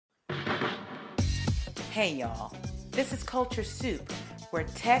Hey y'all, this is Culture Soup, where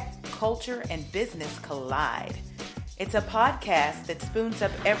tech, culture, and business collide. It's a podcast that spoons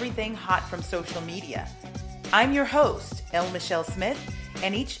up everything hot from social media. I'm your host, L. Michelle Smith,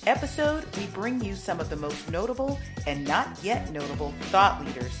 and each episode we bring you some of the most notable and not yet notable thought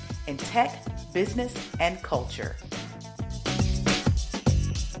leaders in tech, business, and culture.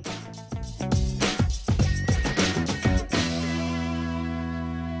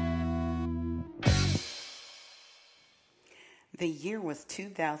 The year was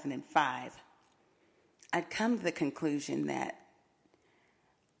 2005. I'd come to the conclusion that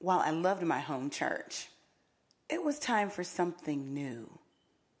while I loved my home church, it was time for something new.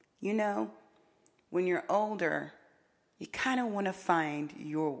 You know, when you're older, you kind of want to find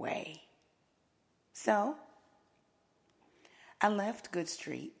your way. So, I left Good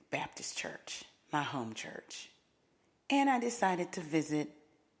Street Baptist Church, my home church, and I decided to visit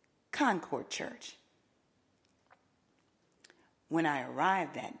Concord Church. When I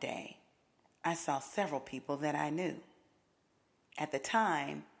arrived that day, I saw several people that I knew. At the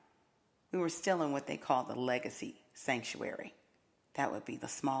time, we were still in what they call the legacy sanctuary. That would be the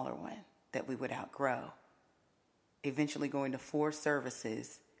smaller one that we would outgrow. Eventually going to 4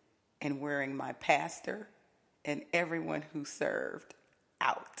 services and wearing my pastor and everyone who served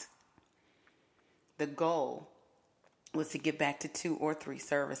out. The goal was to get back to 2 or 3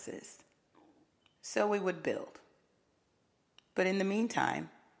 services, so we would build. But in the meantime,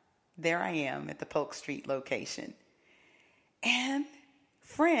 there I am at the Polk Street location. And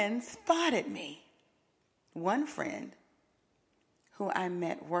friends spotted me. One friend who I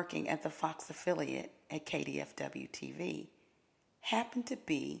met working at the Fox affiliate at KDFW TV happened to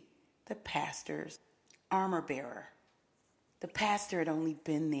be the pastor's armor bearer. The pastor had only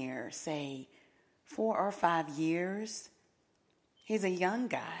been there, say, 4 or 5 years. He's a young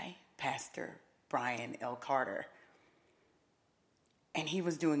guy, Pastor Brian L. Carter. And he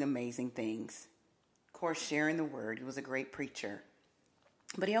was doing amazing things. Of course, sharing the word. He was a great preacher.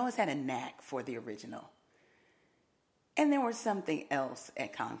 But he always had a knack for the original. And there was something else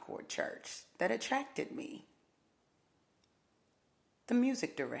at Concord Church that attracted me. The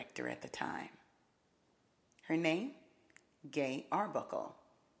music director at the time. Her name? Gaye Arbuckle.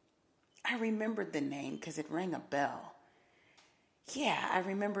 I remembered the name because it rang a bell. Yeah, I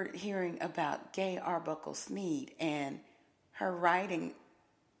remembered hearing about Gaye Arbuckle Sneed and her writing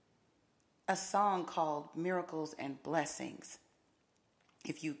a song called Miracles and Blessings.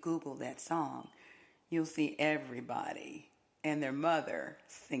 If you Google that song, you'll see everybody and their mother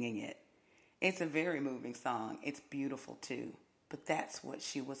singing it. It's a very moving song. It's beautiful too. But that's what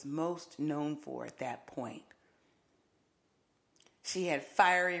she was most known for at that point. She had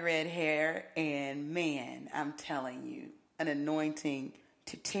fiery red hair and man, I'm telling you, an anointing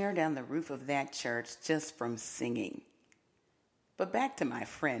to tear down the roof of that church just from singing. But back to my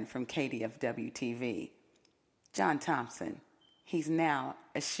friend from KDFW TV, John Thompson. He's now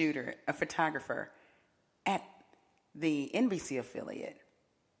a shooter, a photographer at the NBC affiliate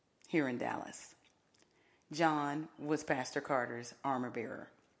here in Dallas. John was Pastor Carter's armor bearer.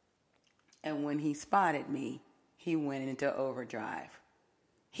 And when he spotted me, he went into overdrive.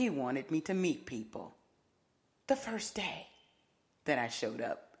 He wanted me to meet people. The first day that I showed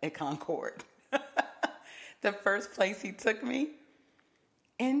up at Concord. The first place he took me,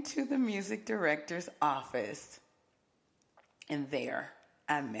 into the music director's office. And there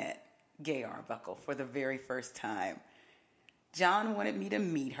I met Gaye Arbuckle for the very first time. John wanted me to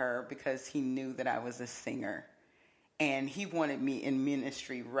meet her because he knew that I was a singer. And he wanted me in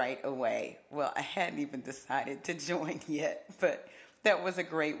ministry right away. Well, I hadn't even decided to join yet, but that was a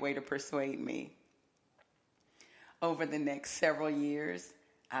great way to persuade me. Over the next several years,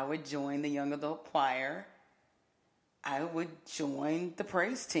 I would join the young adult choir. I would join the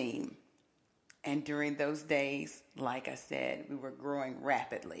praise team. And during those days, like I said, we were growing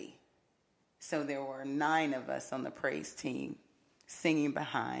rapidly. So there were 9 of us on the praise team singing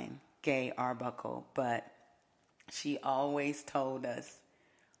behind Gaye Arbuckle. But she always told us,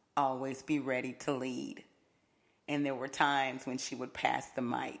 always be ready to lead. And there were times when she would pass the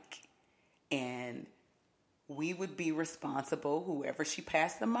mic. And we would be responsible, whoever she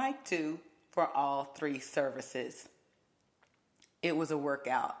passed the mic to, for all 3 services. It was a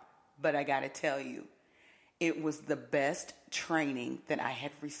workout, but I got to tell you, it was the best training that I had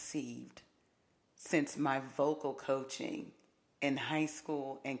received since my vocal coaching in high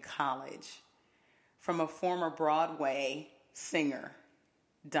school and college from a former Broadway singer,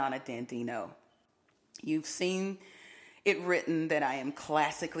 Donna Dandino. You've seen it written that I am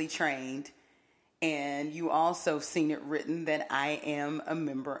classically trained, and you also seen it written that I am a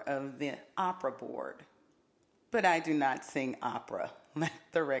member of the opera board. but I do not sing opera. Let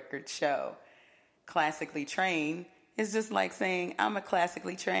the record show. Classically trained is just like saying I'm a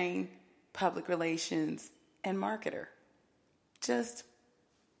classically trained public relations and marketer. Just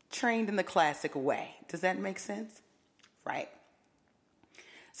trained in the classic way. Does that make sense? Right.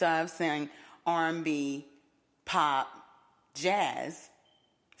 So I've sang R&B, pop, jazz,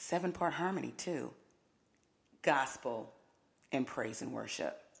 7-part harmony too, gospel, and praise and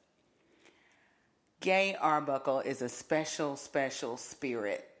worship. Gaye Arbuckle is a special, special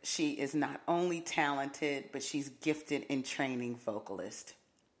spirit. She is not only talented, but she's gifted in training vocalist.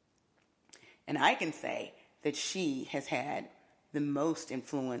 And I can say that she has had the most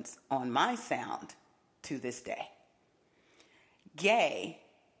influence on my sound to this day. Gaye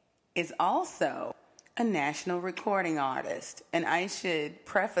is also a national recording artist, and I should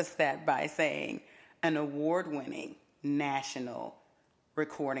preface that by saying an award-winning national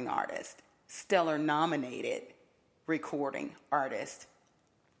recording artist, Stellar nominated recording artist.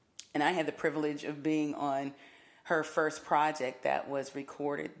 And I had the privilege of being on her first project that was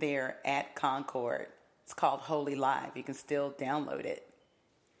recorded there at Concord. It's called Holy Live. You can still download it.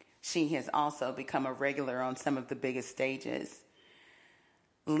 She has also become a regular on some of the biggest stages,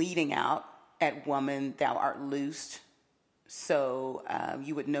 leading out at Woman Thou Art Loosed. So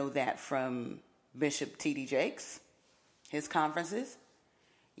you would know that from Bishop T.D. Jakes, his conferences.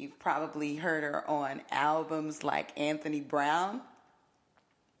 You've probably heard her on albums like Anthony Brown.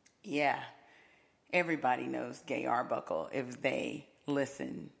 Yeah, everybody knows Gaye Arbuckle if they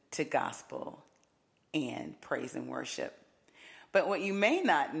listen to gospel and praise and worship. But what you may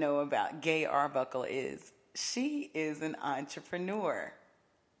not know about Gaye Arbuckle is she is an entrepreneur,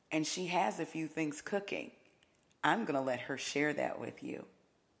 and she has a few things cooking. I'm going to let her share that with you.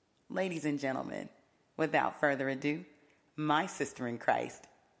 Ladies and gentlemen, without further ado, my sister in Christ,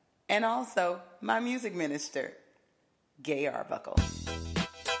 and also my music minister, Gaye Arbuckle.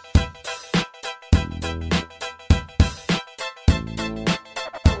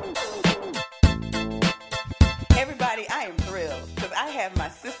 Everybody, I am thrilled because I have my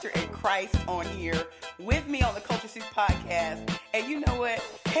sister in Christ on here with me on the Culture Soup podcast. And you know what?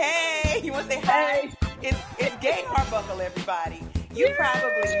 Hey, you want to say hi? Hey. It's Gaye Arbuckle, everybody. You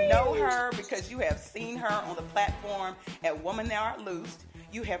probably know her because you have seen her on the platform at Woman Thou Art Loosed.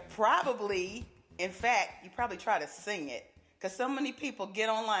 You have probably, in fact, you probably try to sing it because so many people get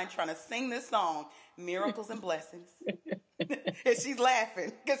online trying to sing this song, Miracles and Blessings. And she's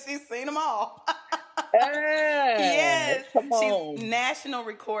laughing because she's seen them all. Yes, she's national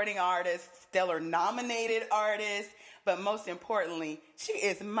recording artist, Stellar nominated artist, but most importantly, she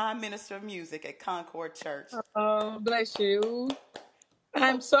is my minister of music at Concord Church. Oh, bless you.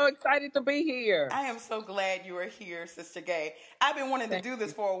 I'm so excited to be here. I am so glad you are here, Sister Gaye. I've been wanting to do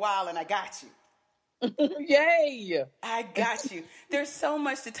this for a while, and I got you. Yay! I got you. There's so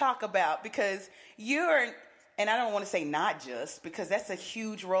much to talk about because you're, and I don't want to say not just, because that's a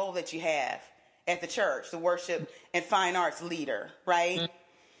huge role that you have at the church, the worship and fine arts leader, right?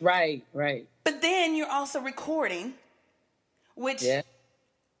 Right. But then you're also recording, which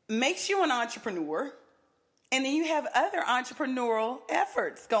makes you an entrepreneur. And then you have other entrepreneurial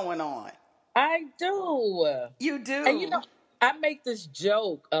efforts going on. I do. You do. And you know, I make this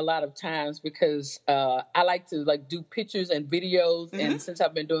joke a lot of times because I like to do pictures and videos. Mm-hmm. And since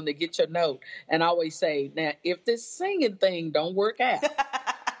I've been doing the Get Your Note, and I always say, now, if this singing thing don't work out,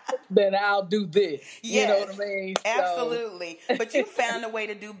 then I'll do this. Yes, you know what I mean? Absolutely. But you found a way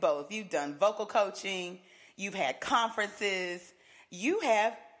to do both. You've done vocal coaching. You've had conferences. You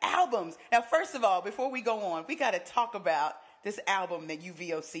have albums. Now, first of all, before we go on, we got to talk about this album that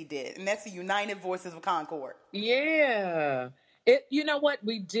UVOC did, and that's the United Voices of Concord. Yeah. You know what?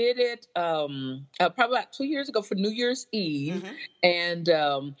 We did it probably about 2 years ago for New Year's Eve, and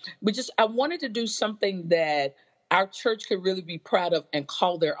I wanted to do something that our church could really be proud of and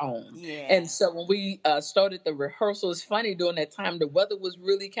call their own. Yeah. And so when we started the rehearsal, it's funny, during that time, the weather was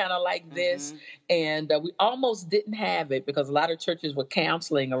really kind of like this. And we almost didn't have it because a lot of churches were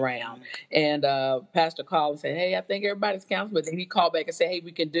canceling around. And Pastor called and said, hey, I think everybody's canceling. But then he called back and said, hey,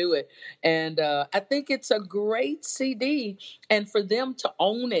 we can do it. And I think it's a great CD. And for them to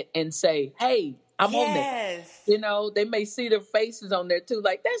own it and say, hey, I'm on there. You know, they may see their faces on there too.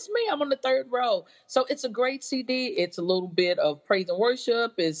 Like, that's me. I'm on the third row. So it's a great CD. It's a little bit of praise and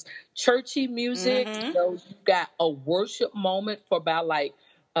worship. It's churchy music. You know, you got a worship moment for about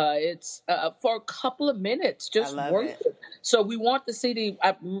for a couple of minutes, just worship. It. So we want the CD,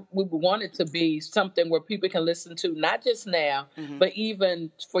 we want it to be something where people can listen to, not just now, but even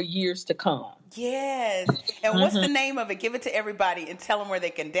for years to come. Yes. And what's the name of it? Give it to everybody and tell them where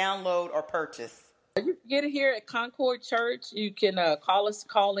they can download or purchase. You can get it here at Concord Church. You can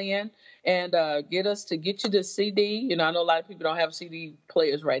call in, and get us to get you the CD. You know, I know a lot of people don't have CD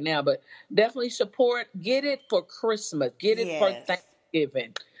players right now, but definitely support. Get it for Christmas. Get it for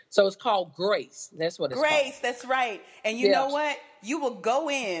Thanksgiving. So it's called Grace. That's what it's called. Grace, that's right. And you know what? You will go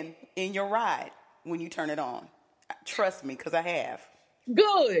in your ride when you turn it on. Trust me, because I have.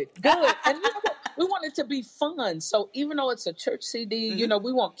 Good. And you know what? We want it to be fun. So even though it's a church CD, you know,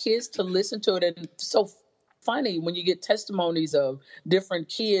 we want kids to listen to it. And it's so funny when you get testimonies of different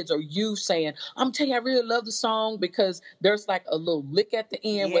kids or you saying, I'm telling you, I really love the song, because there's like a little lick at the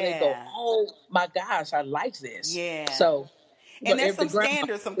end where they go, oh my gosh, I like this. Yeah. So, and there's some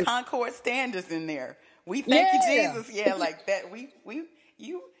standards, some Concord standards in there. We thank you, Jesus. Yeah, like that.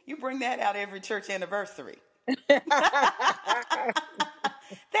 You bring that out every church anniversary.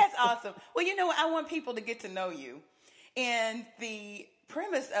 That's awesome. Well, you know what? I want people to get to know you. And the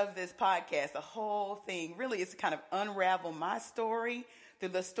premise of this podcast, the whole thing, really is to kind of unravel my story through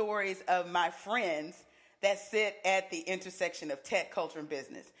the stories of my friends that sit at the intersection of tech, culture, and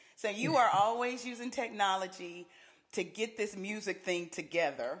business. So you are always using technology to get this music thing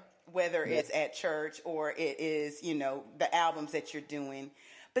together, whether it's at church or it is, you know, the albums that you're doing.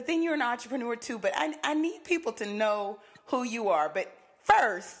 But then you're an entrepreneur too. But I need people to know who you are. But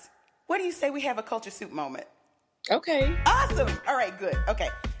first, what do you say we have a Culture Soup moment? Okay. Awesome. All right, good. Okay.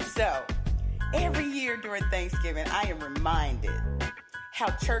 So every year during Thanksgiving, I am reminded how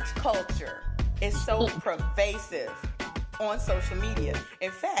church culture is so pervasive on social media.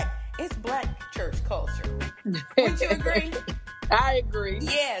 In fact, it's Black church culture. Would you agree? I agree.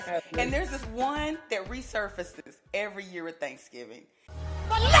 Yes. Absolutely. And there's this one that resurfaces every year at Thanksgiving.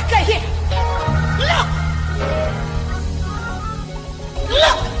 But look at here. Look.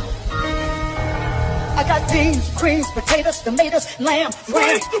 I got beans, greens, potatoes, tomatoes, lamb,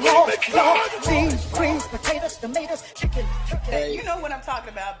 lamb, beans, greens, potatoes, tomatoes, chicken, turkey. You know what I'm talking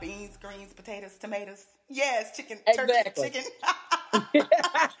about? Beans, greens, potatoes, tomatoes. Yes, chicken, turkey, chicken. But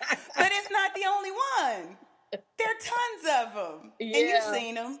it's not the only one. There are tons of them. Yeah. And you've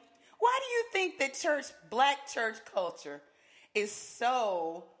seen them. Why do you think that Black church culture is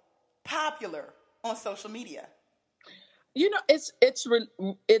so popular on social media? You know, it's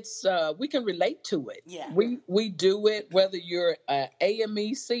we can relate to it. Yeah. We do it, whether you're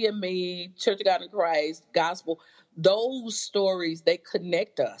AME, CME, Church of God in Christ, gospel. Those stories, they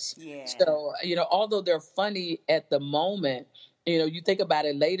connect us. Yeah. So, you know, although they're funny at the moment, you know, you think about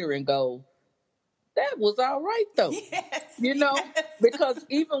it later and go, that was all right though. Yes, you know, because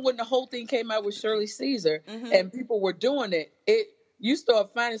even when the whole thing came out with Shirley Caesar and people were doing it, you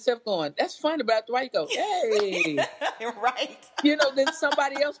start finding yourself going, that's funny, but after a while you go, hey. Right. You know, then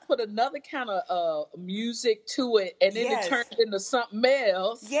somebody else put another kind of music to it, and then it turned into something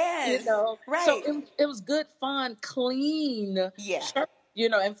else. Yes. You know, right. So it was good, fun, clean church. You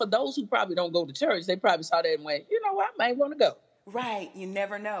know, and for those who probably don't go to church, they probably saw that and went, you know what, I might want to go. Right. You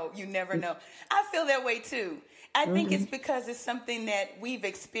never know. You never know. I feel that way too. I think it's because it's something that we've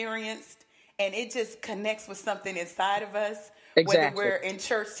experienced and it just connects with something inside of us. Exactly. Whether we're in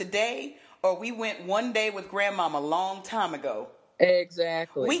church today or we went one day with grandmama a long time ago.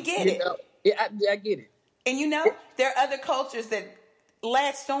 Exactly. We get it. Know, yeah, I get it. And you know, there are other cultures that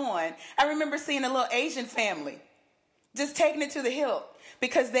latched on. I remember seeing a little Asian family just taking it to the hilt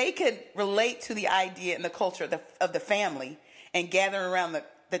because they could relate to the idea and the culture of the family and gathering around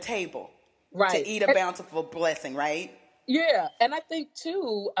the table to eat a bountiful blessing, right? Yeah, and I think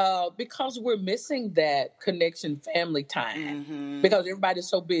too, because we're missing that connection family time, because everybody's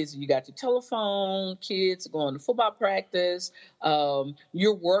so busy. You got your telephone, kids going to football practice,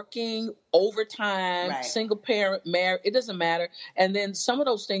 you're working overtime, single parent, married, it doesn't matter. And then some of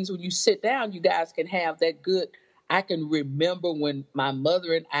those things, when you sit down, you guys can have that good, I can remember when my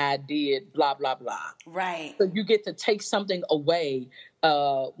mother and I did blah, blah, blah. Right. So you get to take something away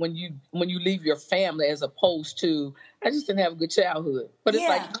when you leave your family, as opposed to, I just didn't have a good childhood. But it's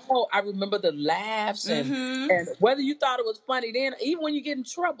like, no, I remember the laughs and whether you thought it was funny then, even when you get in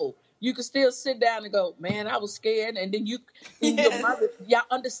trouble, you can still sit down and go, man, I was scared. And then your mother, y'all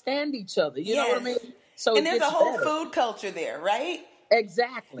understand each other. You know what I mean? So and there's a whole food culture there, right?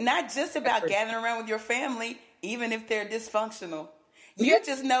 Exactly. Not just about gathering around with your family, even if they're dysfunctional. You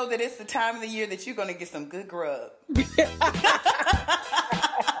just know that it's the time of the year that you're going to get some good grub.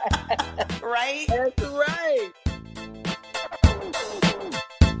 Right? That's right.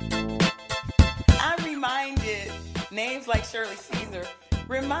 I'm reminded, names like Shirley Caesar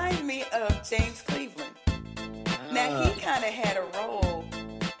remind me of James Cleveland. Now, he kind of had a role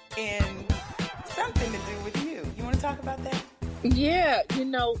in something to do with you. You want to talk about that? Yeah,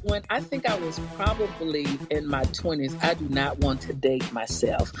 when I think I was probably in my 20s, I do not want to date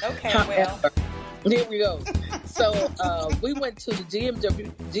myself. Okay, well. However, here we go. So we went to the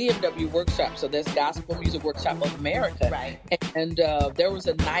GMW workshop. So that's Gospel Music Workshop of America. Right. And there was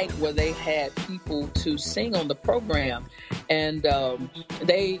a night where they had people to sing on the program. And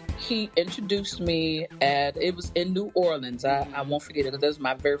he introduced me it was in New Orleans. I won't forget it because that was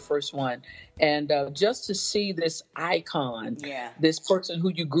my very first one. And just to see this icon, this person who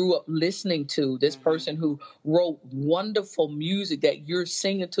you grew up listening to, this person who wrote wonderful music that you're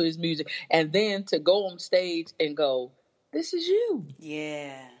singing to his music, and then to go on stage and go, this is you.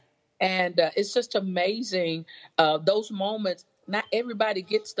 Yeah. And it's just amazing. Those moments, not everybody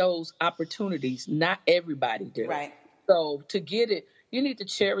gets those opportunities. Not everybody do. Right. So to get it, you need to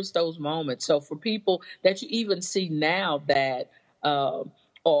cherish those moments. So for people that you even see now that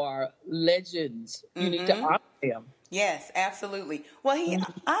are legends, you need to honor them. Yes, absolutely. Well, he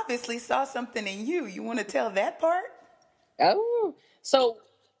obviously saw something in you. You want to tell that part? Oh, so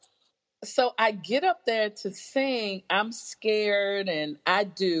I get up there to sing. I'm scared, and I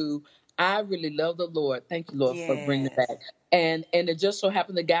really love the Lord. Thank you, Lord, for bringing it back. And it just so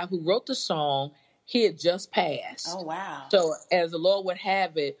happened the guy who wrote the song, he had just passed. Oh, wow. So as the Lord would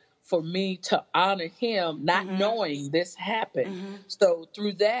have it, for me to honor him, not knowing this happened. So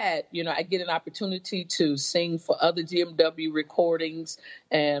through that, I get an opportunity to sing for other GMW recordings,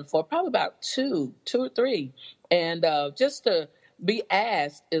 and for probably about two or three. And just to be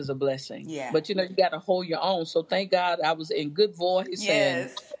asked is a blessing. Yeah. But, you got to hold your own. So thank God I was in good voice.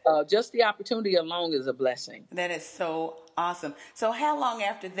 Yes. And just the opportunity alone is a blessing. That is so awesome. So how long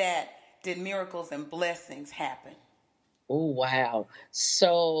after that did miracles and blessings happen? Oh, wow.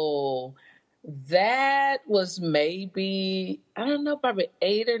 So that was maybe, I don't know, probably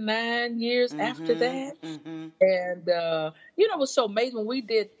 8 or 9 years after that. And, it was so amazing. When we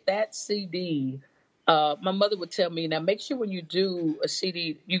did that CD, my mother would tell me, now make sure when you do a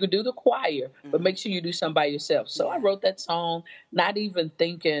CD, you can do the choir, but make sure you do something by yourself. So I wrote that song, not even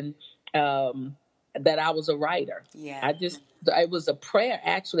thinking that I was a writer. Yeah. It was a prayer,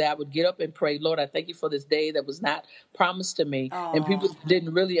 actually. I would get up and pray, Lord, I thank you for this day that was not promised to me. Oh. And people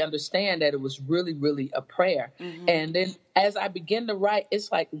didn't really understand that it was really, really a prayer. And then as I began to write,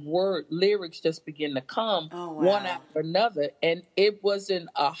 it's like lyrics just begin to come one after another. And it wasn't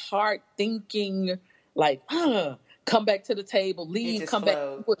a hard thinking, like, come back to the table, leave, come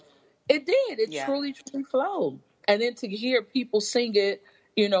flowed. back. It did. It truly, truly flowed. And then to hear people sing it,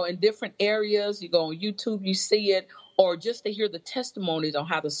 in different areas, you go on YouTube, you see it, or just to hear the testimonies on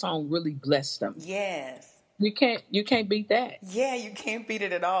how the song really blessed them. Yes. You can't beat that. Yeah, you can't beat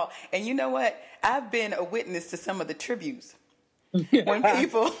it at all. And you know what? I've been a witness to some of the tributes. When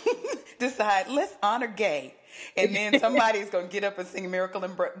people decide, let's honor Gaye. And then somebody's going to get up and sing Miracle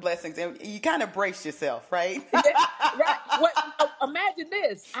and Blessings. And you kind of brace yourself, right? Right. Imagine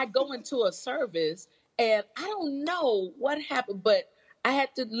this. I go into a service and I don't know what happened, but I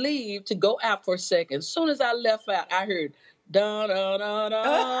had to leave to go out for a second. As soon as I left out, I heard da da da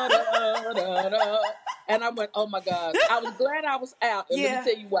da da da da, and I went, "Oh my God!" I was glad I was out. And let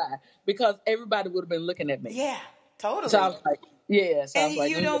me tell you why. Because everybody would have been looking at me. Yeah, totally. So I was like, "Yes." And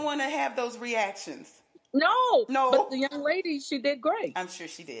you don't want to have those reactions. No. No. But the young lady, she did great. I'm sure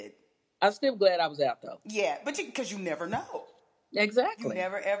she did. I'm still glad I was out though. Yeah, but because you never know. Exactly. You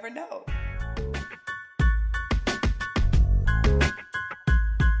never ever know.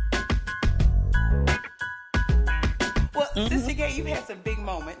 Well, Sister Gaye, you've had some big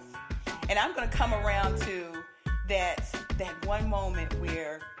moments, and I'm going to come around to that one moment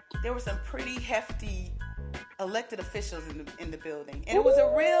where there were some pretty hefty elected officials in the building, and it was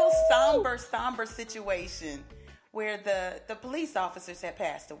a real somber situation where the police officers had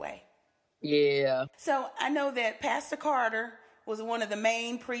passed away. Yeah. So I know that Pastor Carter was one of the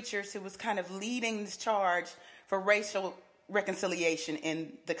main preachers who was kind of leading this charge for racial reconciliation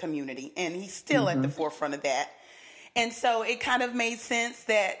in the community, and he's still at the forefront of that. And so it kind of made sense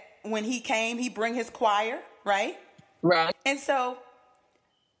that when he came, he'd bring his choir, right? Right. And so,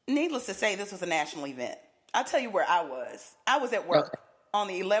 needless to say, this was a national event. I'll tell you where I was. I was at work on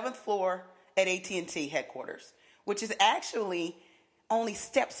the 11th floor at AT&T headquarters, which is actually only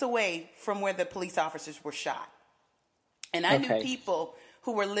steps away from where the police officers were shot. And I knew people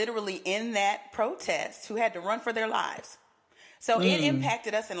who were literally in that protest who had to run for their lives. So it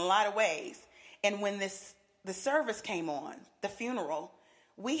impacted us in a lot of ways. And when the service came on, the funeral,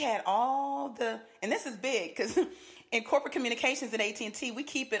 we had all and this is big because in corporate communications at AT&T, we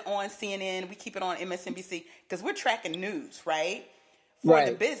keep it on CNN, we keep it on MSNBC because we're tracking news, right? For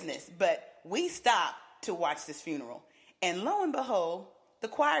the business. But we stopped to watch this funeral. And lo and behold, the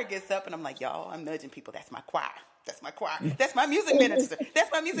choir gets up, and I'm like, y'all, I'm nudging people. That's my choir. That's my choir. That's my music minister.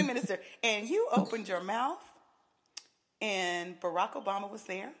 That's my music minister. And you opened your mouth, and Barack Obama was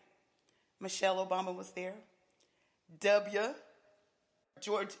there. Michelle Obama was there.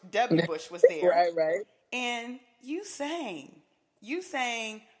 George W. Bush was there. Right. And you sang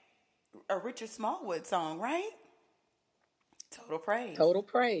a Richard Smallwood song, right? Total Praise. Total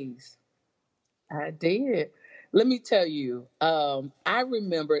Praise. I did. Let me tell you, I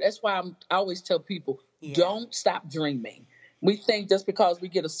remember, that's why I always tell people, don't stop dreaming. We think just because we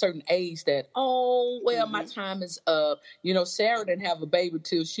get a certain age that, my time is up. You know, Sarah didn't have a baby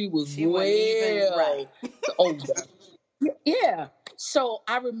till she was older. Yeah. So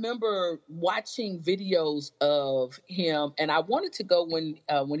I remember watching videos of him, and I wanted to go when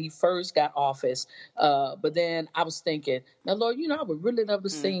he first got office. But then I was thinking, now, Lord, I would really love to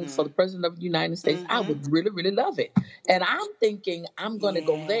sing for the President of the United States. I would really, really love it. And I'm thinking I'm going to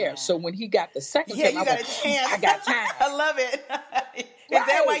go there. So when he got the second time, you got a chance. I got time. I love it. Is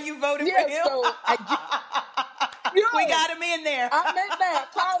that why you voted for him? So we got him in there. I'm in there.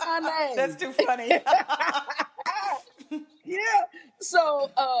 Call my name. That's too funny. Yeah. So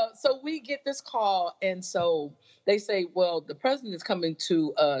we get this call, and so they say, well, the president is coming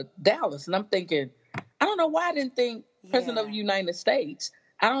to Dallas. And I'm thinking, I don't know why I didn't think President of the United States.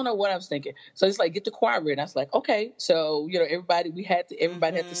 I don't know what I was thinking. So it's like, get the choir ready. I was like, okay. So, everybody had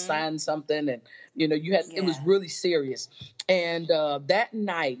to sign something, and, it was really serious. And that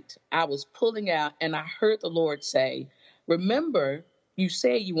night I was pulling out, and I heard the Lord say, remember, you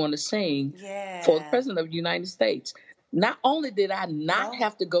said you want to sing for the President of the United States. Not only did I not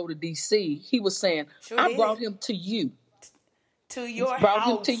have to go to D.C., he was saying, I brought him to you. To your house. Brought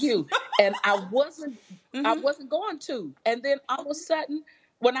him to you. And I wasn't going to. And then all of a sudden,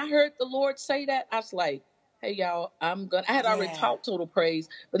 when I heard the Lord say that, I was like, hey, y'all, I had already taught Total Praise,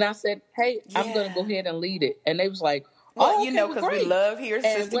 but I said, hey, I'm going to go ahead and lead it. And they was like, because we love hearing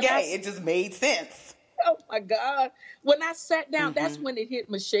Sister Gaye. It just made sense. Oh, my God. When I sat down, that's when it hit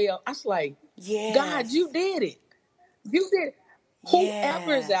Michelle. I was like, God, you did it. You did.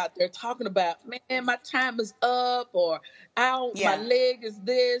 Whoever is out there talking about, man, my time is up, or my leg is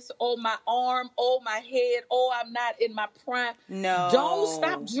this, or my arm, or my head, or I'm not in my prime. No. Don't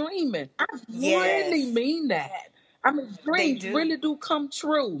stop dreaming. I really mean that. I mean, dreams really do come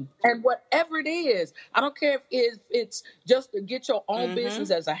true. And whatever it is, I don't care if it's just to get your own business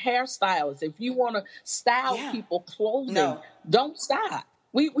as a hairstylist. If you want to style people clothing, don't stop.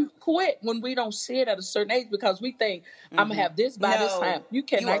 We quit when we don't see it at a certain age because we think, I'm going to have this by this time. You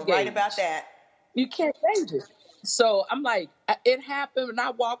cannot gauge. You are right about that. You can't gauge it. So I'm like, it happened, and I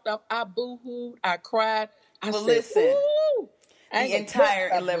walked up, I boo-hooed, I cried. Listen, the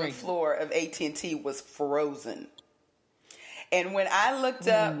entire 11th floor of AT&T was frozen. And when I looked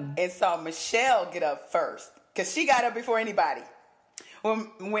up and saw Michelle get up first, because she got up before anybody,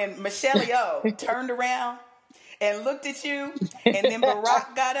 when Michelle turned around and looked at you, and then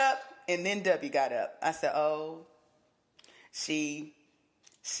Barack got up, and then W got up, I said, oh, she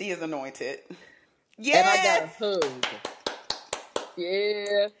is anointed. Yes! And I got a hug.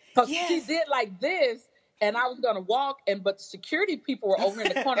 Yeah. Because she did like this, and I was going to walk, but the security people were over in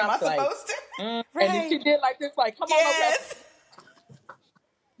the corner. Am I supposed to? Right. And then she did like this, like, come on over.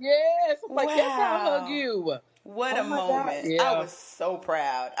 Yes. I'm like, yes, I'll hug you. What a moment. Yeah. I was so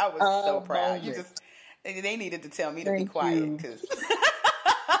proud. I was so proud. Moment. They needed to tell me to be quiet. Because But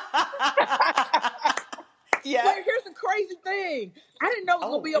here's the crazy thing. I didn't know it was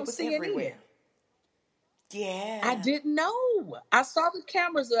going to be on CNN. Everywhere. Yeah. I didn't know. I saw the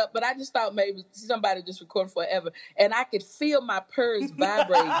cameras up, but I just thought maybe somebody just recording forever. And I could feel my purse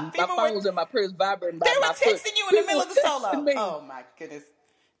vibrating. My phone was in my purse vibrating by my foot. They were texting you in the middle of the solo. Oh, my goodness.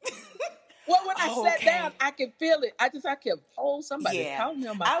 Well, when I sat down, I could feel it. I kept, somebody called me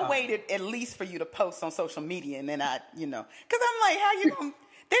on my phone. I waited at least for you to post on social media, and then because I'm like, how you going to,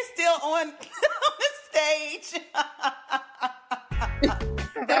 they're still on the stage.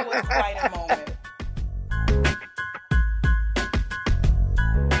 That was quite a moment.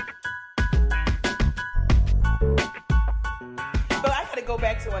 But I got to go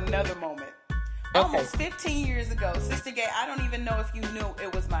back to another moment. Okay. Almost 15 years ago, Sister Gaye, I don't even know if you knew,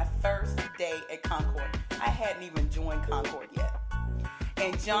 it was my first day at Concord. I hadn't even joined Concord yet.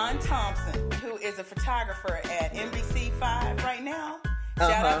 And John Thompson, who is a photographer at NBC5 right now,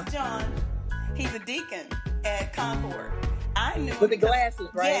 shout out to John. He's a deacon at Concord. I knew him with the glasses,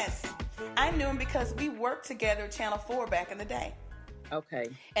 right? Yes. I knew him because we worked together at Channel 4 back in the day. Okay.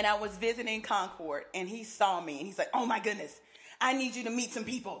 And I was visiting Concord, and he saw me, and he's like, oh my goodness, I need you to meet some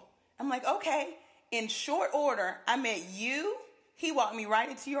people. I'm like, okay. in short order, I met you. He walked me right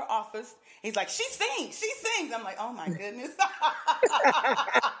into your office. He's like, she sings. I'm like, oh my goodness.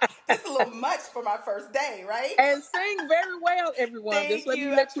 That's a little much for my first day, right? And sing very well, everyone. Thank Just let you.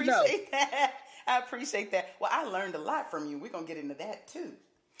 me let you know. I appreciate that. Well, I learned a lot from you. We're going to get into that too.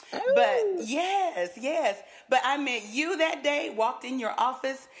 Ooh. But yes. But I met you that day, walked in your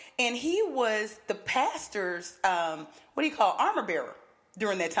office, and he was the pastor's, armor bearer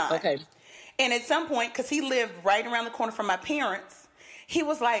during that time. Okay. And at some point, because he lived right around the corner from my parents, he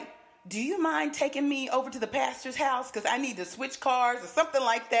was like, do you mind taking me over to the pastor's house? Because I need to switch cars or something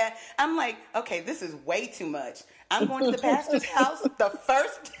like that. I'm like, okay, this is way too much. I'm going to the pastor's house the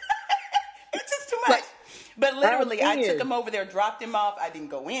first. It's just too much. But literally, I took him over there, dropped him off. I didn't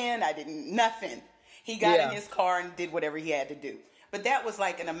go in. I didn't, nothing. He got in his car and did whatever he had to do. But that was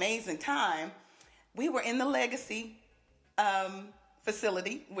like an amazing time. We were in the Legacy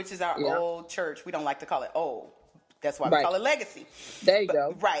facility, which is our old church. We don't like to call it old. That's why we call it Legacy. There you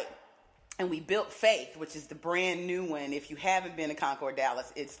go. Right. And we built Faith, which is the brand new one. If you haven't been to Concord,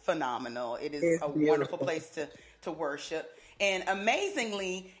 Dallas, it's phenomenal. It's a wonderful place to worship. And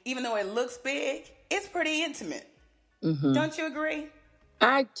amazingly, even though it looks big, it's pretty intimate. Mm-hmm. Don't you agree?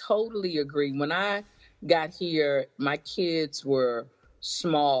 I totally agree. When I got here, my kids were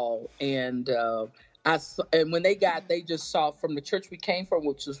small, and when they just saw from the church we came from,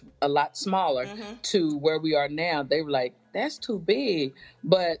 which was a lot smaller, to where we are now. They were like, "That's too big,"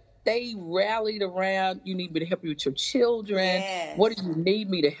 but they rallied around. You need me to help you with your children. Yes. What do you need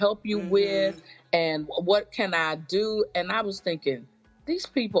me to help you with? And what can I do? And I was thinking, these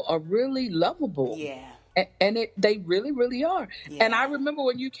people are really lovable. Yeah. And they really, really are. Yeah. And I remember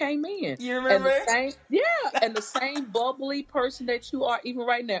when you came in. You remember? And the same bubbly person that you are even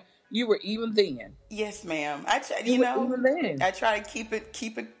right now, you were even then. Yes, ma'am. Even then. I try to keep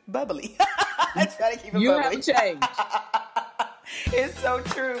it bubbly. I try to keep it bubbly. You haven't changed. It's so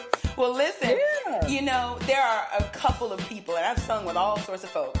true. Well, listen, there are a couple of people, and I've sung with all sorts of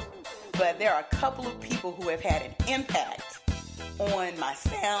folks, but there are a couple of people who have had an impact on my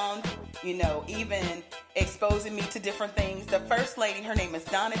sound, even exposing me to different things. The first lady, her name is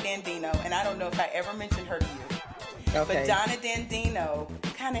Donna Dandino, and I don't know if I ever mentioned her to you. Okay. But Donna Dandino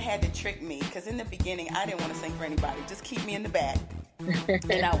kind of had to trick me, because in the beginning, I didn't want to sing for anybody. Just keep me in the back.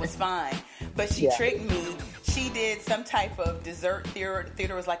 And I was fine. But she tricked me. She did some type of dessert theater.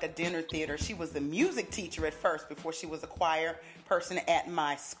 Theater was like a dinner theater. She was the music teacher at first before she was a choir person at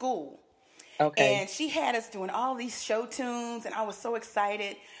my school. Okay. And she had us doing all these show tunes, and I was so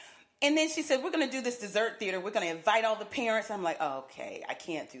excited. And then she said, we're going to do this dessert theater. We're going to invite all the parents. I'm like, oh, okay, I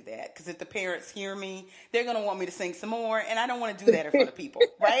can't do that. Because if the parents hear me, they're going to want me to sing some more. And I don't want to do that in front of people,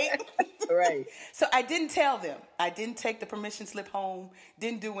 right? Right. So I didn't tell them. I didn't take the permission slip home.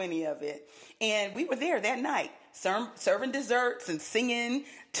 Didn't do any of it. And we were there that night, serving desserts and singing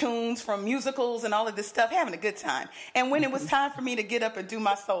tunes from musicals and all of this stuff, having a good time. And when it was time for me to get up and do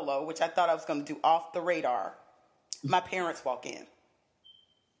my solo, which I thought I was going to do off the radar, my parents walk in.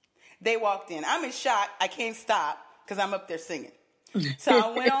 They walked in. I'm in shock. I can't stop because I'm up there singing. So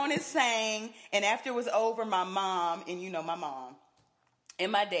I went on and sang. And after it was over, my mom, and my mom,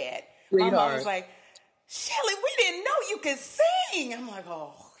 and my dad, my mom was like, Shelly, we didn't know you could sing. I'm like,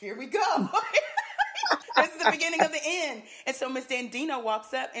 oh, here we go. This is the beginning of the end. And so Miss Dandino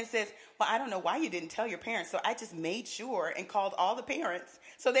walks up and says, well, I don't know why you didn't tell your parents. So I just made sure and called all the parents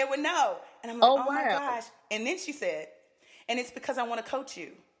so they would know. And I'm like, oh my gosh. And then she said, and it's because I want to coach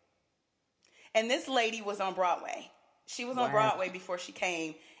you. And this lady was on Broadway. She was on Broadway before she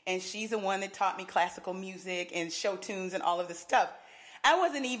came, and she's the one that taught me classical music and show tunes and all of this stuff. I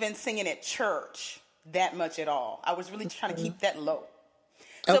wasn't even singing at church that much at all. I was really trying to keep that low.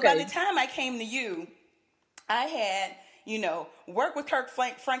 So by the time I came to you, I had, worked with Kirk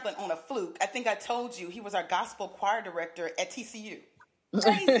Franklin on a fluke. I think I told you he was our gospel choir director at TCU.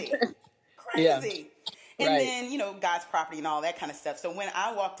 Crazy. Yeah. And then, God's property and all that kind of stuff. So when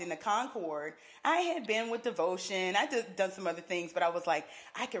I walked into Concord, I had been with devotion. I done some other things, but I was like,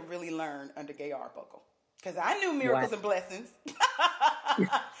 I could really learn under Gaye Arbuckle. Because I knew miracles and blessings.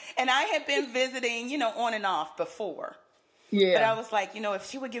 And I had been visiting, on and off before. Yeah. But I was like, if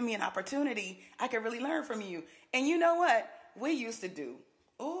she would give me an opportunity, I could really learn from you. And you know what? We used to do.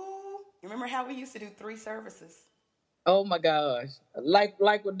 Ooh, you remember how we used to do 3 services? Oh, my gosh. Like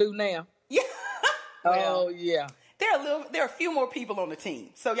we do now. Yeah. Well, yeah. There are a few more people on the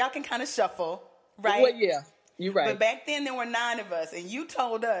team, so y'all can kind of shuffle, right? Well, yeah, you're right. But back then there were 9 of us, and you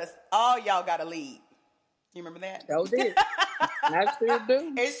told us all y'all got to lead. You remember that? Oh, did. I still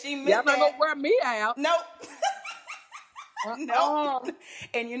do. And she meant y'all not gonna wear me out. Nope. Nope.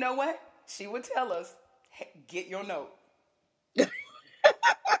 And you know what? she would tell us, hey, get your note.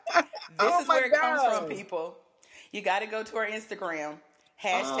 Oh This is my where it comes from, God. people. You got to go to our Instagram, Oh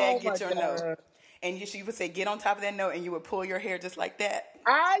hashtag my get your note. God. And she would say, get on top of that note, and you would pull your hair just like that.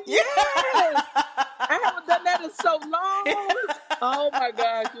 Yes. I haven't done that in so long. Oh my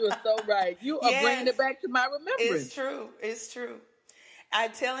gosh, you are so right. You are bringing Yes. it back to my remembrance. It's true. It's true.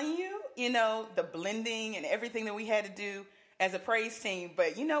 I'm telling you, the blending and everything that we had to do as a praise team.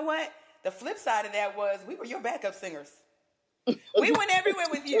 But you know what? The flip side of that was we were your backup singers. We went everywhere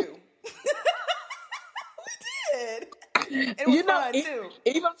with you. We did. It was fun, too.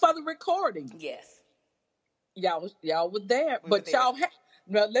 Even for the recording. Yes. Y'all were there. We but were there. y'all had...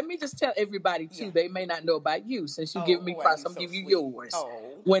 Now, let me just tell everybody, too. Yeah. They may not know about you. Since you give me boy, props, you I'm so give you sweet. yours.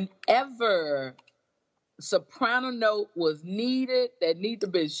 Oh. Whenever soprano note was needed, that need to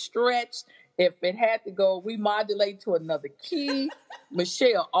be stretched, if it had to go, we modulate to another key.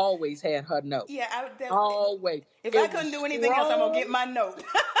 Michelle always had her note. Yeah, Always. If I couldn't do anything else, I'm going to get my note.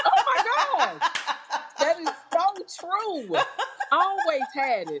 Oh, my gosh. That is so true. Always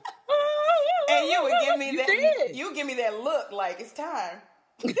had it. And you would give me You that. did. You give me that look like it's time.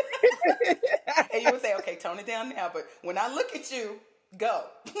 And you would say, okay, tone it down now. But when I look at you, go.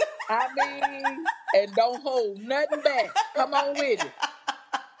 I mean, and don't hold nothing back. Come on with it.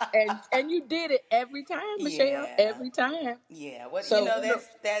 And you did it every time, Michelle. Yeah. Every time. Yeah. Well, So,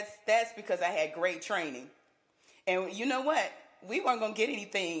 that's because I had great training. And you know what? We weren't going to get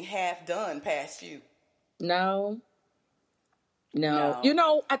anything half done past you. No.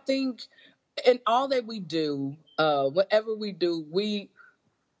 I think in all that we do, whatever we do,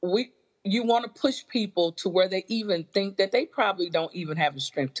 you want to push people to where they even think that they probably don't even have the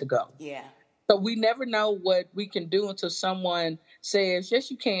strength to go. Yeah. So we never know what we can do until someone says,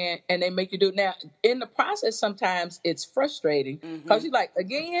 yes, you can, and they make you do it. Now, in the process, sometimes it's frustrating because you're like,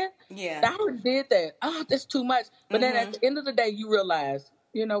 again? Yeah. I already did that. Oh, that's too much. But then at the end of the day, you realize,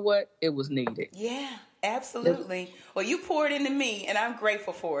 you know what? It was needed. Yeah, absolutely. Well, you poured into me, and I'm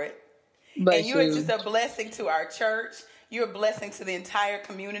grateful for it. Bless and you're you. just a blessing to our church. You're a blessing to the entire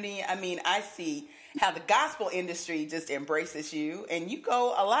community. I mean, I see how the gospel industry just embraces you, and you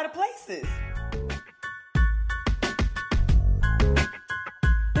go a lot of places.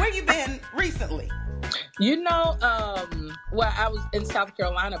 Where you been recently? Well, I was in South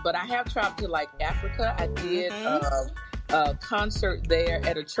Carolina, but I have traveled to like Africa. I did a concert there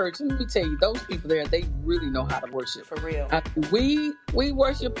at a church. Let me tell you, those people there, they really know how to worship. For real. We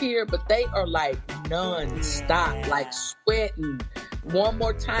worship here, but they are like non-stop, like sweating. One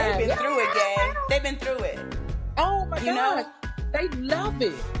more time. They've been through it, Gaye. They've been through it. Oh my God. They love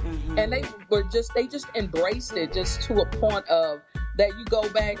it. And they just embraced it just to a point of that you go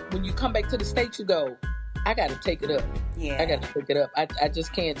back, when you come back to the States, you go, I got to take it up. Yeah. I got to take it up. I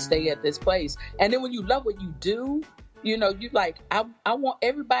just can't stay at this place. And then when you love what you do, you like, I want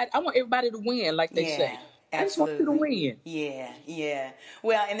everybody to win, like they say. I just want you to win. Yeah.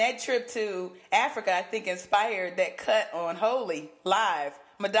 Well, and that trip to Africa, I think, inspired that cut on Holy live.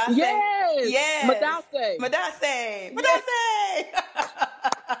 Madase. Yes. Madase.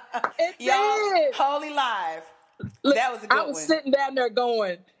 It Y'all, did. Holy live. Look, That was a good one. I was sitting down there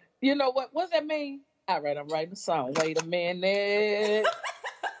going, you know what? What's that mean? All right, I'm writing a song. Wait a minute.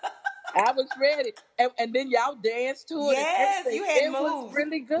 I was ready. And then y'all danced to it. Yes, and you had it moves. Was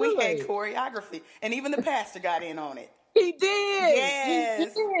really good. We had choreography. And even the pastor got in on it. He did. Yes. He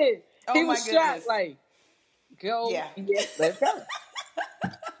did. Oh, he my was goodness. shot like, go. Yeah. Yes, let's go.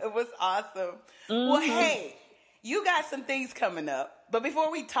 It was awesome. Well, hey, you got some things coming up. But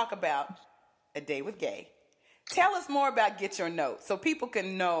before we talk about A Day with Gaye, tell us more about Get Your Note so people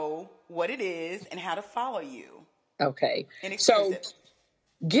can know what it is and how to follow you. Okay. And so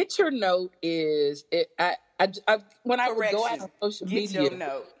Get Your Note is it. I when I would go out on social media. Get Your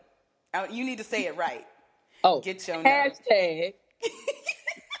Note. You need to say it right. Oh, Get Your Note. Hashtag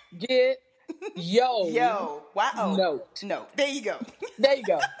Get Yo. Wow. Note. No. There you go. There you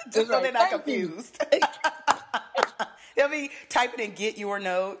go. Just so they're not confused. They'll be typing in Get Your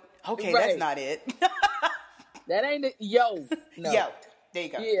Note. Okay, Right. that's not it. That ain't it. Yo. No. Yo. There you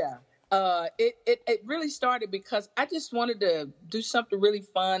go. Yeah. It really started because I just wanted to do something really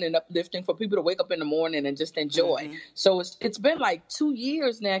fun and uplifting for people to wake up in the morning and just enjoy. So it's been like 2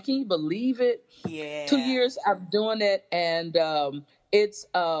 years now. Can you believe it? Yeah. 2 years I'm doing it, and I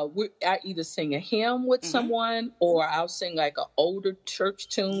either sing a hymn with someone, or I'll sing like an older church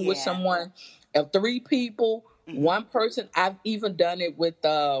tune with someone. 3 people, 1 person. I've even done it with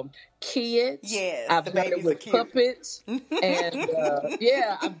kids. Yes, I've the done it babies are with cute. puppets, and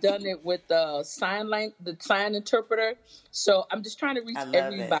I've done it with the sign interpreter. So I'm just trying to reach I love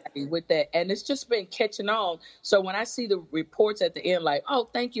everybody with that, and it's just been catching on. So when I see the reports at the end, like, oh,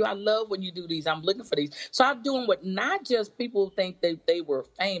 thank you, I love when you do these. I'm looking for these. So I'm doing what not just people think they were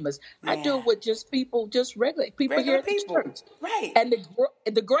famous. I do it with just people, just regular people here at the church. Right. And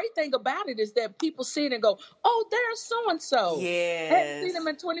the great thing about it is that people see it and go, oh, there's so-and-so. Yes. I haven't seen them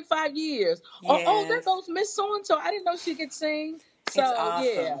in 25 years. Or, oh, there goes Miss So-and-so. I didn't know she could sing. So, it's awesome.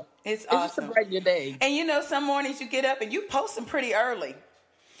 yeah. It's awesome. Just to brighten your day. And you know, some mornings you get up and you post them pretty early.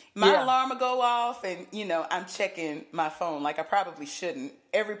 My alarm will go off and, you know, I'm checking my phone like I probably shouldn't.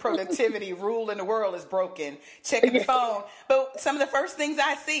 Every productivity rule in the world is broken. Checking the phone. But some of the first things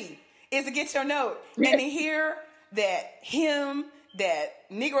I see is to get your note and to hear that hymn, that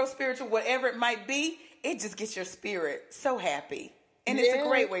Negro spiritual, whatever it might be, it just gets your spirit so happy. And it's a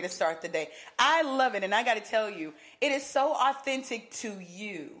great way to start the day. I love it. And I got to tell you, it is so authentic to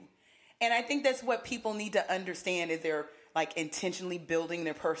you. And I think that's what people need to understand is they're like intentionally building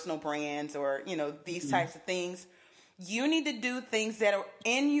their personal brands or, you know, these types of things. You need to do things that are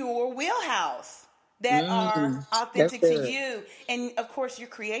in your wheelhouse, that are authentic to you. And of course, you're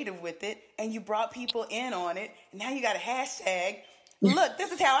creative with it and you brought people in on it. And now you got a hashtag. Look,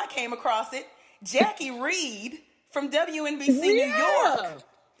 this is how I came across it. Jackie Reed from WNBC New York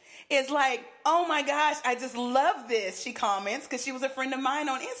is like, oh my gosh, I just love this. She comments because she was a friend of mine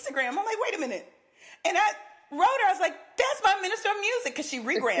on Instagram. I'm like, wait a minute. And I wrote her, I was like, that's my minister of music because she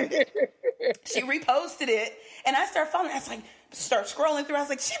regrammed it. She reposted it. And I started following. I was like, start scrolling through. I was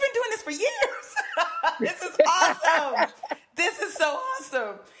like, she's been doing this for years. This is awesome. This is so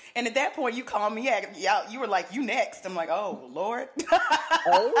awesome. And at that point, you called me out. You were like, you next. I'm like, oh, Lord.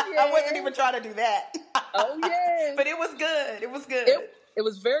 Oh, yeah. I wasn't even trying to do that. Oh, yeah. But it was good. It was good. It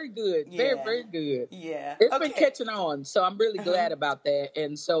was very good. Yeah. Very, very good. Yeah. It's been catching on. So I'm really glad about that.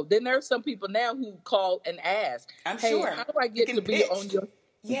 And so then there are some people now who call and ask, I'm hey, sure. how do I get to be on your...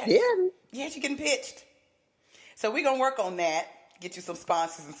 Yes. Yeah. Yes, you're getting pitched. So we're going to work on that. Get you some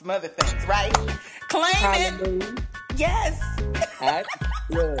sponsors and some other things, right? Claim it. Yes.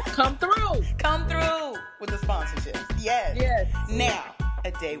 Come through. Come through with the sponsorships. Yes. Yes. Now,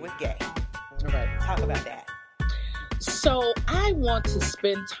 a day with Gaye. All right. Talk about that. So I want to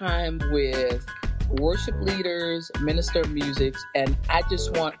spend time with worship leaders, minister of music, and I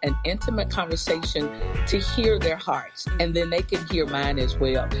just want an intimate conversation to hear their hearts, and then they can hear mine as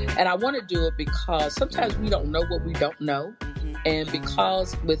well. And I want to do it because sometimes we don't know what we don't know. And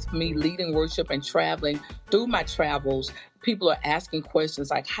because with me leading worship and traveling through my travels, people are asking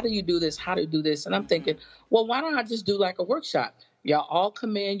questions like, how do you do this? How do you do this? And I'm thinking, well, why don't I just do like a workshop? Y'all all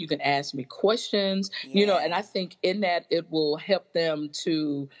come in, you can ask me questions, you know, and I think in that it will help them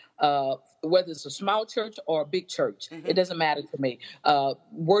to, whether it's a small church or a big church, it doesn't matter to me.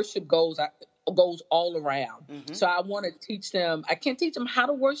 Worship goes all around. So I want to teach them, I can't teach them how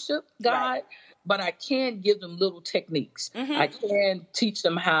to worship God, but I can give them little techniques. I can teach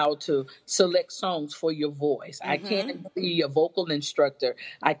them how to select songs for your voice. I can be a vocal instructor.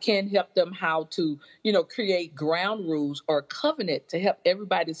 I can help them how to, you know, create ground rules or covenant to help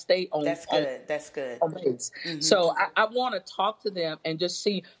everybody stay on. That's good. That's good. On base. So I want to talk to them and just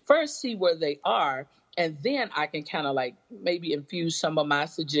see where they are. And then I can kind of like maybe infuse some of my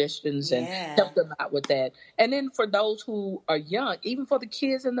suggestions and help them out with that. And then for those who are young, even for the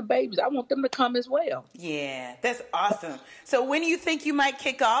kids and the babies, I want them to come as well. Yeah, that's awesome. So when do you think you might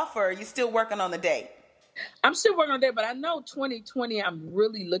kick off, or are you still working on the date? I'm still working on that, but I know 2020, I'm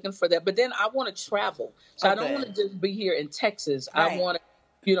really looking for that. But then I want to travel. So I don't want to just be here in Texas. I want to,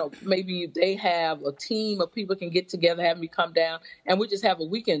 you know, maybe they have a team of people can get together, have me come down, and we just have a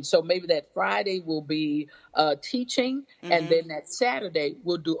weekend. So maybe that Friday will be teaching, and then that Saturday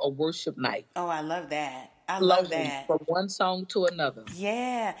we'll do a worship night. Oh, I love that. I love that. From one song to another.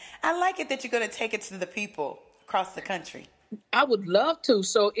 Yeah. I like it that you're going to take it to the people across the country. I would love to.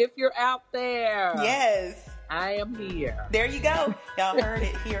 So if you're out there. Yes. I am here. There you go. Y'all heard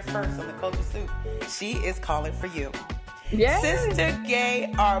it here first on the Culture Soup. She is calling for you. Yes. Sister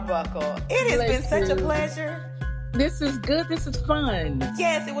Gaye Arbuckle. It has been such a pleasure. This is good. This is fun.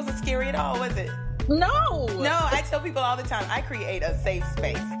 Yes, it wasn't scary at all, was it? No. No, I tell people all the time, I create a safe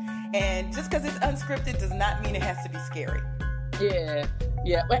space. And just because it's unscripted does not mean it has to be scary. Yeah.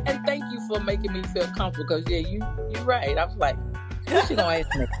 Yeah. And thank you for making me feel comfortable because, you're right. I was like, what you going to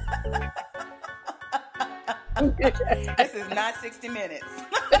ask me? This is not 60 Minutes.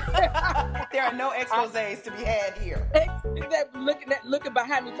 There are no exposés to be had here. Looking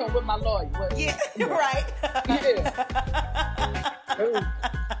behind me, talking with my lawyer. Yeah, right. Yeah.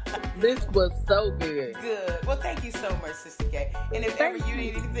 This was so good. Good. Well, thank you so much, Sister Gaye. And if ever you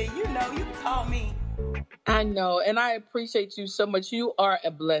need anything, you can call me. I know, and I appreciate you so much. You are a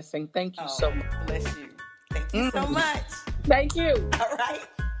blessing. Thank you so much. Bless you. Thank you so much. Thank you. All right.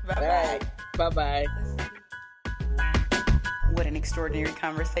 Bye-bye. Bye-bye. What an extraordinary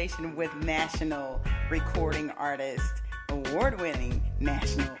conversation with national recording artist, award-winning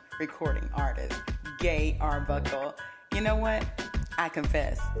national recording artist, Gaye Arbuckle. You know what? I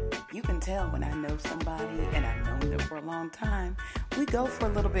confess, you can tell when I know somebody and I've known them for a long time. We go for a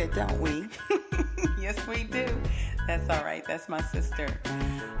little bit, don't we? Yes, we do. That's all right. That's my sister.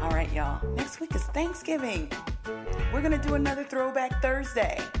 All right, y'all. Next week is Thanksgiving. We're going to do another Throwback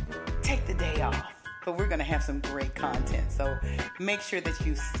Thursday. Take the day off. But we're going to have some great content. So make sure that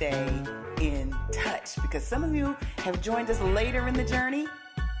you stay in touch because some of you have joined us later in the journey.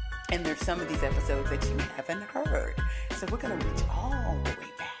 And there's some of these episodes that you haven't heard. So we're going to reach all the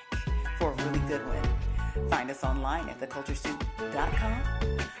way back for a really good one. Find us online at theculturesoup.com,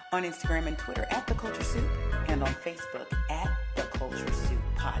 on Instagram and Twitter at The Culture Soup, and on Facebook at The Culture Soup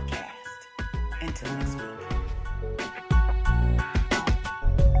Podcast. Until next week.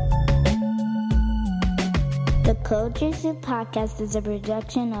 The Culture Soup Podcast is a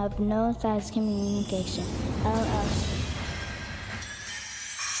production of No Size Communication, LLC.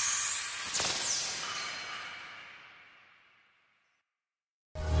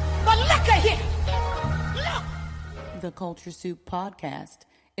 The Culture Soup Podcast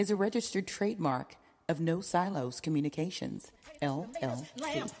is a registered trademark of No Silos Communications, LLC.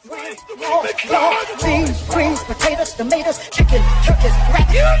 Beans, greens, potatoes, tomatoes, chicken, turkeys, rat.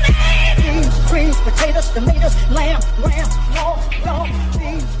 Beans, greens, potatoes, tomatoes, lamb.